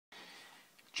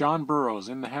John Burroughs,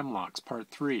 In the Hemlocks, Part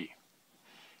 3.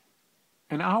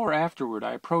 An hour afterward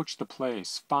I approach the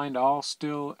place, find all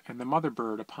still, and the mother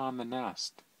bird upon the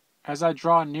nest. As I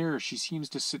draw nearer, she seems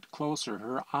to sit closer,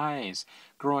 her eyes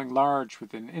growing large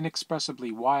with an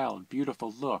inexpressibly wild,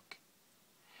 beautiful look.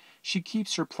 She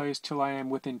keeps her place till I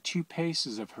am within 2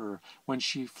 paces of her, when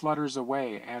she flutters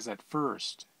away as at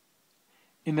first.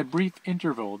 In the brief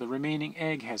interval the remaining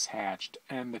egg has hatched,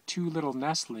 and the 2 little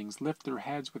nestlings lift their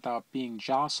heads without being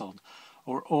jostled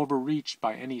or overreached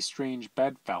by any strange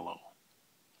bedfellow.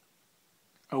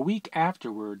 A week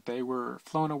afterward they were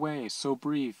flown away, so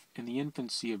brief in the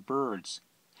infancy of birds,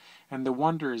 and the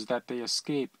wonder is that they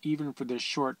escape even for this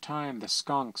short time the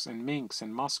skunks and minks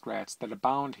and muskrats that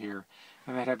abound here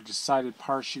and that have a decided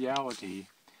partiality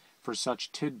for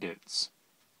such tidbits.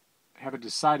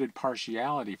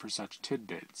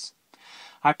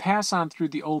 I pass on through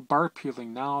the old bark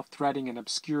peeling, now threading an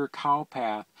obscure cow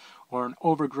path or an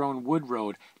overgrown wood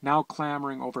road, now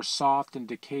clambering over soft and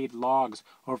decayed logs,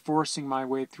 or forcing my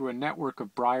way through a network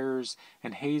of briars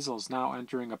and hazels, now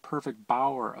entering a perfect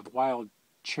bower of wild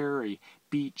cherry,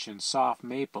 beech, and soft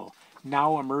maple,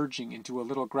 now emerging into a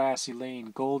little grassy lane,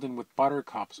 golden with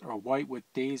buttercups or white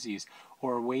with daisies,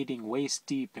 or wading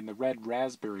waist-deep in the red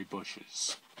raspberry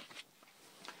bushes.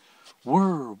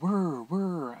 Whir, whir,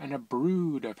 whir, and a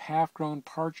brood of half-grown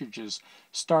partridges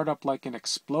start up like an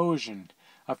explosion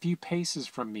a few paces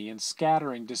from me, and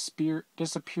scattering disappear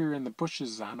in the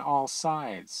bushes on all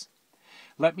sides.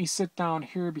 Let me sit down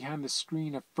here behind the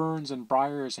screen of ferns and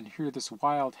briars and hear this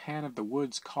wild hen of the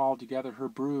woods call together her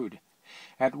brood.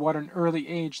 At what an early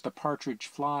age the partridge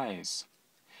flies!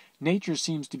 Nature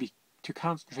seems to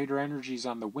concentrate her energies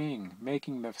on the wing,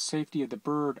 making the safety of the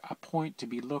bird a point to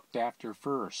be looked after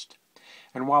first.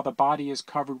 And while the body is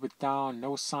covered with down,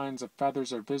 no signs of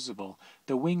feathers are visible.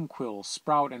 The wing quills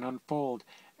sprout and unfold,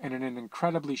 and in an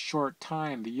incredibly short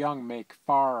time the young make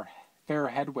fair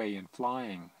headway in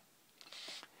flying.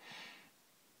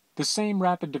 The same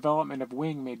rapid development of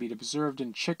wing may be observed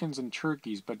in chickens and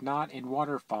turkeys, but not in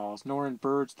waterfowls, nor in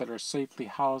birds that are safely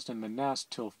housed in the nest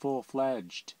till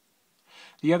full-fledged.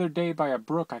 The other day by a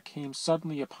brook I came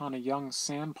suddenly upon a young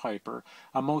sandpiper,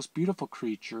 a most beautiful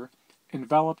creature,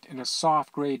 enveloped in a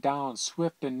soft gray down,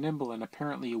 swift and nimble and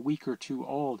apparently a week or 2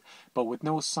 old, but with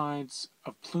no signs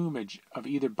of plumage of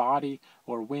either body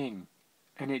or wing.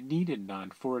 And it needed none,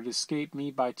 for it escaped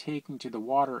me by taking to the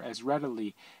water as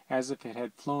readily as if it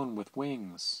had flown with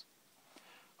wings.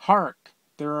 Hark!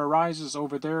 There arises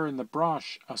over there in the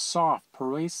brush a soft,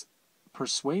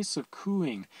 persuasive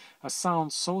cooing, a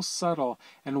sound so subtle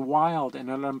and wild and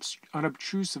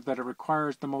unobtrusive that it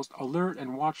requires the most alert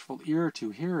and watchful ear to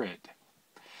hear it.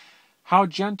 How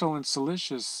gentle and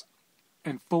solicitous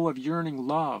and full of yearning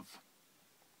love!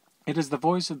 It is the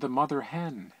voice of the mother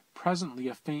hen. Presently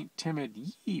a faint, timid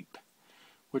yeep,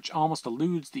 which almost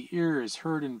eludes the ear, is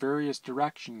heard in various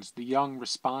directions, the young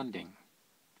responding.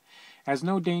 As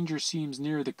no danger seems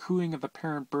near, the cooing of the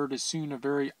parent bird is soon a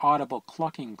very audible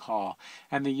clucking call,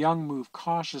 and the young move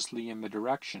cautiously in the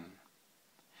direction.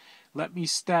 Let me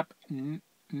step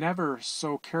never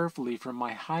so carefully from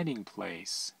my hiding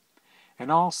place,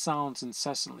 and all sounds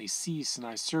incessantly cease, and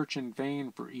I search in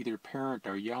vain for either parent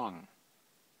or young.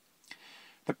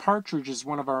 The partridge is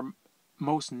one of our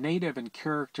most native and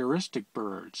characteristic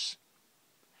birds.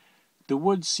 The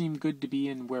woods seem good to be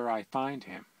in where I find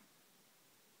him.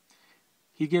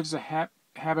 He gives a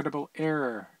habitable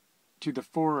air to the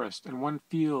forest, and one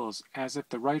feels as if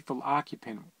the rightful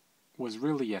occupant was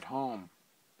really at home.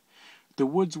 The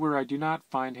woods where I do not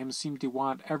find him seem to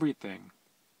want everything,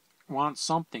 want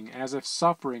something, as if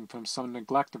suffering from some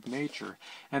neglect of nature,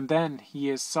 and then he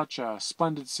is such a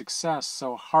splendid success,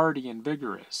 so hardy and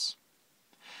vigorous.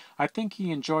 I think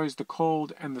he enjoys the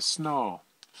cold and the snow.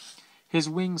 His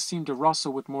wings seem to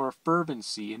rustle with more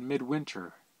fervency in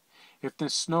midwinter. If the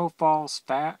snow falls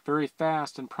very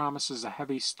fast and promises a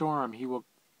heavy storm, he will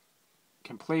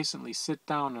complacently sit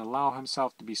down and allow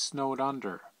himself to be snowed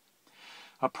under.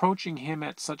 Approaching him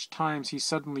at such times, he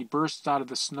suddenly bursts out of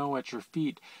the snow at your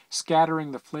feet,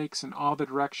 scattering the flakes in all the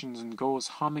directions, and goes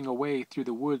humming away through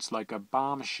the woods like a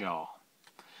bombshell,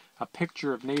 a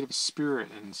picture of native spirit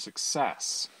and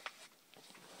success.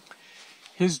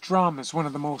 His drum is one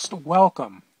of the most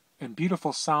welcome and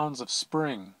beautiful sounds of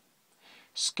spring.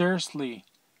 Scarcely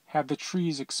have the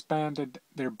trees expanded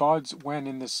their buds when,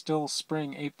 in the still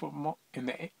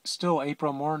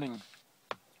April morning,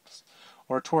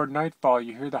 or toward nightfall,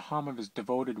 you hear the hum of his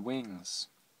devoted wings.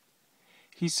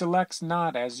 He selects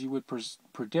not, as you would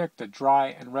predict, a dry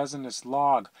and resinous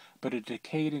log, but a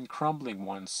decayed and crumbling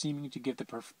one, seeming to give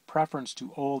the preference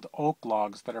to old oak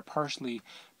logs that are partially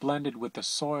blended with the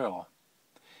soil.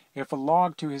 If a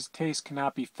log to his taste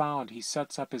cannot be found, he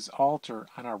sets up his altar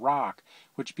on a rock,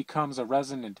 which becomes a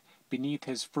resonant beneath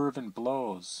his fervent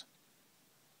blows.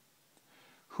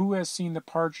 Who has seen the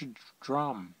partridge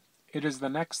drum? It is the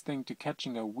next thing to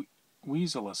catching a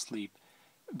weasel asleep,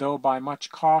 though by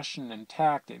much caution and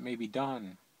tact it may be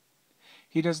done.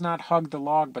 He does not hug the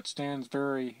log, but stands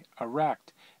very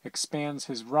erect, expands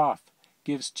his ruff,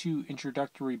 gives 2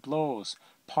 introductory blows,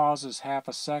 pauses half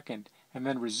a second, and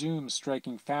then resumes,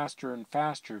 striking faster and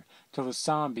faster, till the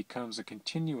sound becomes a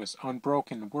continuous,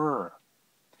 unbroken whir,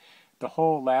 the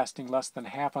whole lasting less than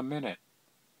half a minute.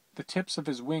 The tips of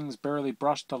his wings barely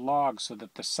brush the log, so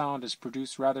that the sound is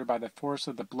produced rather by the force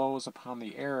of the blows upon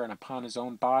the air and upon his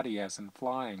own body as in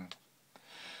flying.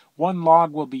 One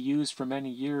log will be used for many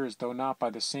years, though not by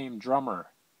the same drummer.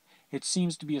 It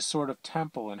seems to be a sort of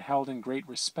temple and held in great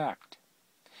respect.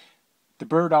 The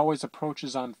bird always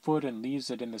approaches on foot and leaves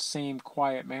it in the same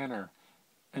quiet manner,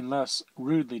 unless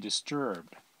rudely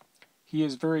disturbed. He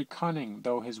is very cunning,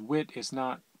 though his wit is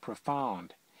not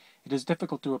profound. It is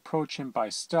difficult to approach him by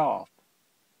stealth.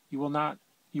 You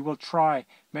will try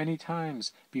many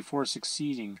times before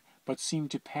succeeding, but seem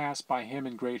to pass by him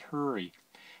in great hurry,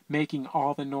 making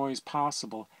all the noise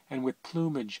possible, and with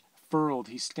plumage furled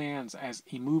he stands as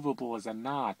immovable as a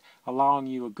knot, allowing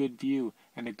you a good view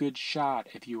and a good shot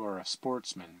if you are a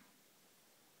sportsman.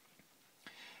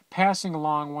 Passing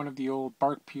along one of the old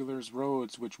bark-peelers'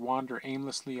 roads which wander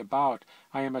aimlessly about,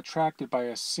 I am attracted by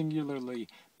a singularly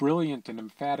brilliant and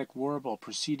emphatic warble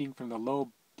proceeding from the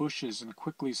low bushes and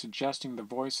quickly suggesting the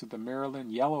voice of the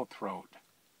Maryland yellowthroat.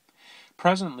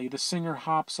 Presently the singer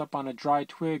hops up on a dry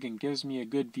twig and gives me a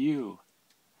good view.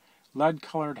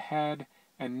 Lead-colored head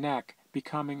and neck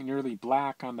becoming nearly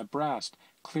black on the breast,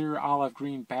 clear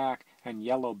olive-green back, and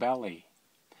yellow belly.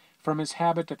 From his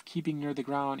habit of keeping near the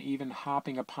ground, even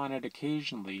hopping upon it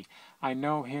occasionally, I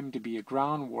know him to be a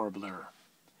ground warbler.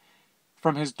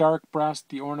 From his dark breast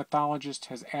the ornithologist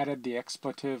has added the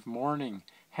expletive mourning,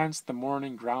 hence the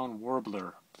mourning ground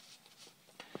warbler.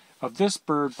 Of this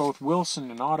bird both Wilson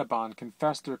and Audubon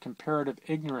confess their comparative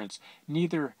ignorance,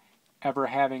 neither ever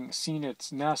having seen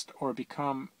its nest or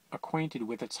become acquainted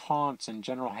with its haunts and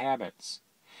general habits.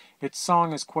 Its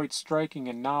song is quite striking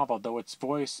and novel, though its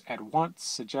voice at once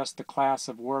suggests the class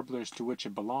of warblers to which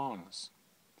it belongs.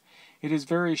 It is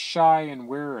very shy and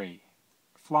wary,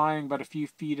 flying but a few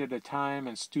feet at a time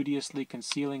and studiously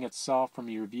concealing itself from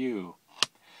your view.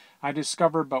 I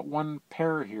discover but one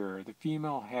pair here. The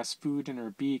female has food in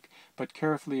her beak, but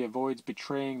carefully avoids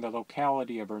betraying the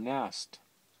locality of her nest.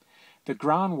 The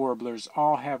ground warblers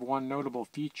all have one notable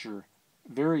feature,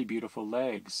 very beautiful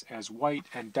legs, as white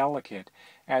and delicate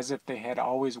as if they had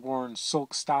always worn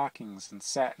silk stockings and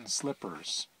satin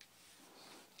slippers.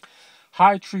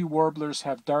 High tree warblers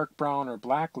have dark brown or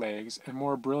black legs and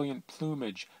more brilliant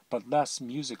plumage, but less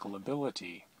musical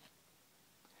ability.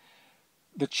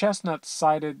 The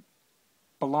chestnut-sided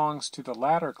belongs to the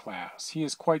latter class. He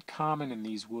is quite common in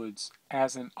these woods,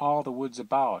 as in all the woods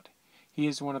about. He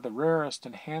is one of the rarest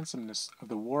and handsomest of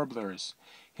the warblers.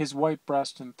 His white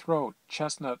breast and throat,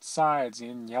 chestnut sides,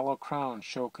 and yellow crown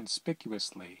show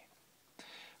conspicuously.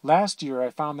 Last year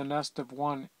I found the nest of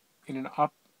one in an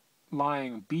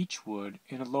uplying beech wood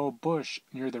in a low bush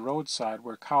near the roadside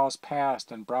where cows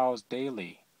passed and browsed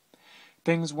daily.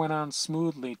 Things went on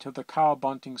smoothly till the cow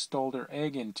bunting stole her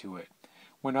egg into it,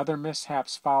 when other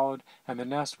mishaps followed and the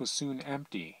nest was soon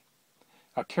empty.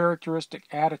 A characteristic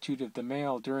attitude of the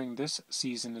male during this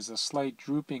season is a slight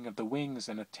drooping of the wings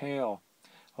and a tail,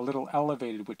 a little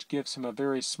elevated, which gives him a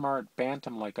very smart,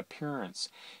 bantam-like appearance.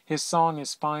 His song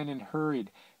is fine and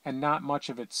hurried, and not much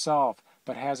of itself,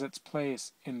 but has its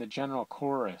place in the general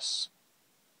chorus.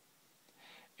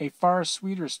 A far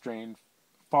sweeter strain,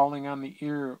 falling on the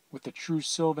ear with a true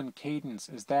sylvan cadence,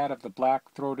 is that of the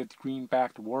black-throated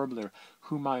green-backed warbler,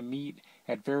 whom I meet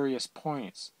at various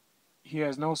points. He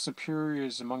has no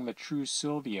superiors among the true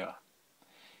sylvia.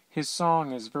 His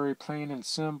song is very plain and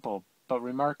simple, but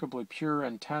remarkably pure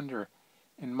and tender,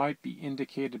 and might be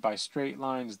indicated by straight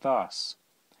lines thus: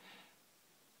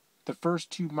 the first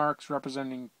 2 marks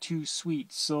representing 2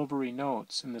 sweet, silvery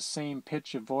notes in the same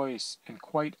pitch of voice and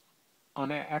quite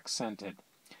unaccented.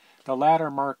 The latter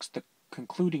marks the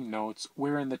concluding notes,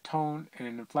 wherein the tone and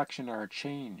inflection are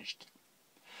changed.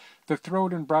 The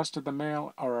throat and breast of the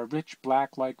male are a rich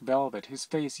black like velvet, his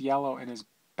face yellow and his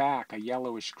back a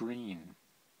yellowish green.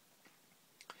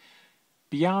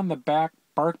 Beyond the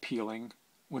bark peeling,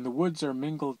 when the woods are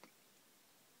mingled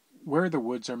where the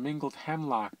woods are mingled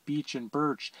hemlock, beech, and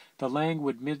birch, the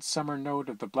languid midsummer note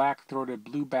of the black-throated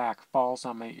blueback falls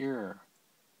on my ear.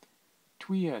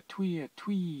 Twee, twee,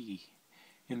 twee,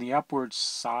 in the upward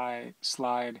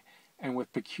slide, and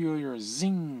with peculiar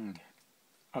zing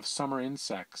of summer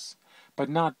insects, but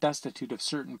not destitute of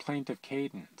certain plaintive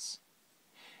cadence.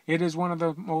 It is one of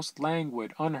the most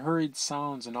languid, unhurried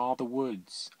sounds in all the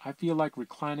woods. I feel like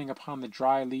reclining upon the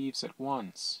dry leaves at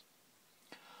once.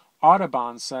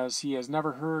 Audubon says he has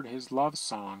never heard his love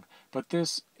song, but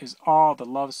this is all the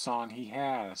love song he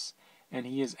has, and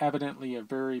he is evidently a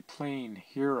very plain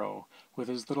hero with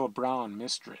his little brown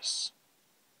mistress.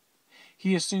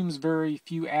 He assumes very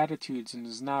few attitudes and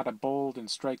is not a bold and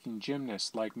striking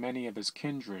gymnast like many of his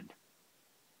kindred.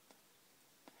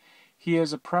 He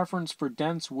has a preference for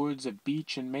dense woods of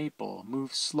beech and maple,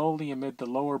 moves slowly amid the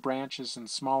lower branches and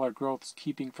smaller growths,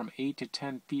 keeping from 8 to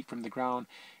 10 feet from the ground,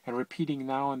 and repeating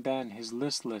now and then his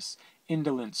listless,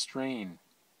 indolent strain.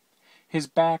 His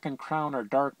back and crown are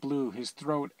dark blue, his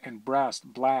throat and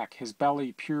breast black, his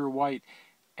belly pure white,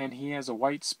 and he has a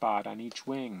white spot on each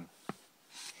wing.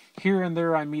 Here and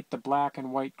there I meet the black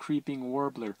and white creeping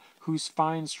warbler, whose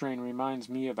fine strain reminds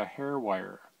me of a hair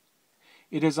wire.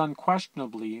 It is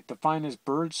unquestionably the finest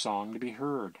bird song to be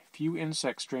heard. Few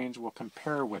insect strains will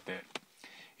compare with it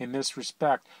in this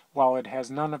respect, while it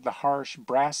has none of the harsh,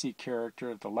 brassy character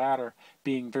of the latter,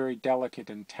 being very delicate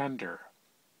and tender.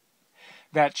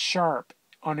 That sharp,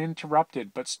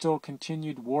 uninterrupted, but still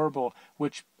continued warble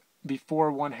which,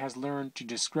 before one has learned to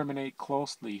discriminate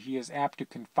closely, he is apt to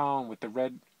confound with the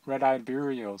red-eyed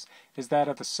vireos, is that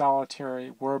of the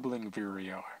solitary, warbling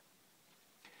vireo.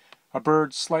 A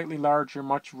bird slightly larger,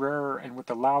 much rarer, and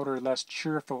with a louder, less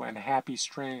cheerful and happy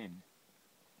strain.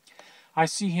 I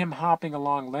see him hopping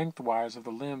along lengthwise of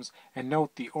the limbs, and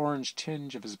note the orange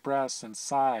tinge of his breasts and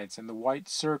sides, and the white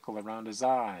circle around his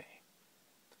eye.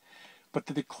 But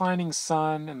the declining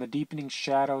sun and the deepening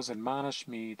shadows admonish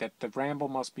me that the ramble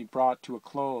must be brought to a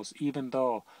close, even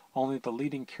though only the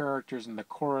leading characters in the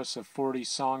chorus of 40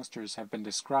 songsters have been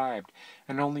described,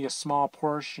 and only a small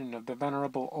portion of the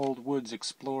venerable old woods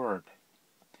explored.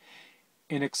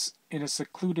 In a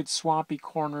secluded swampy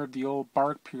corner of the old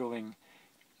bark peeling,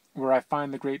 where I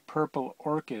find the great purple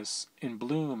orchis in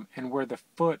bloom, and where the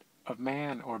foot of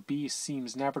man or beast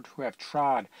seems never to have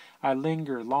trod, I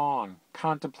linger long,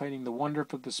 contemplating the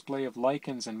wonderful display of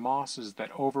lichens and mosses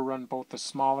that overrun both the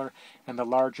smaller and the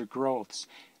larger growths.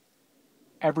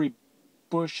 Every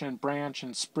bush and branch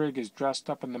and sprig is dressed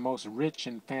up in the most rich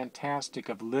and fantastic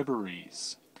of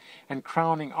liveries. And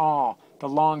crowning all, the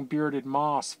long-bearded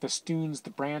moss festoons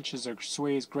the branches or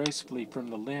sways gracefully from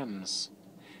the limbs.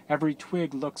 Every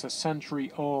twig looks a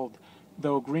century old,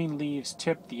 though green leaves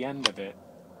tip the end of it.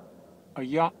 A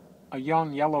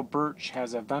young yellow birch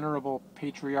has a venerable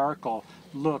patriarchal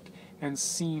look and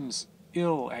seems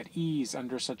ill at ease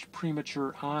under such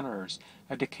premature honors.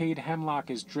 A decayed hemlock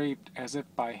is draped as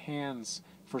if by hands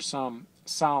for some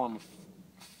solemn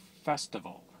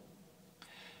festival.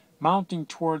 Mounting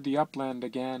toward the upland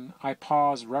again, I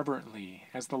pause reverently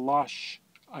as the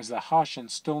hush and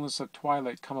stillness of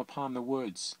twilight come upon the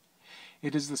woods.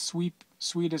 It is the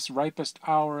sweetest, ripest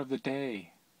hour of the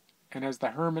day, and as the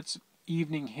hermit's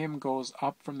evening hymn goes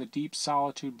up from the deep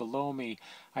solitude below me,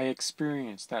 I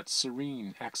experience that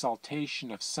serene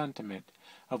exaltation of sentiment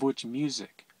of which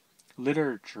music,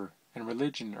 literature, and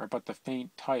religion are but the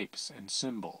faint types and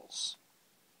symbols.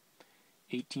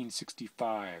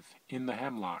 1865, In the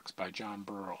Hemlocks by John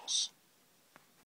Burroughs.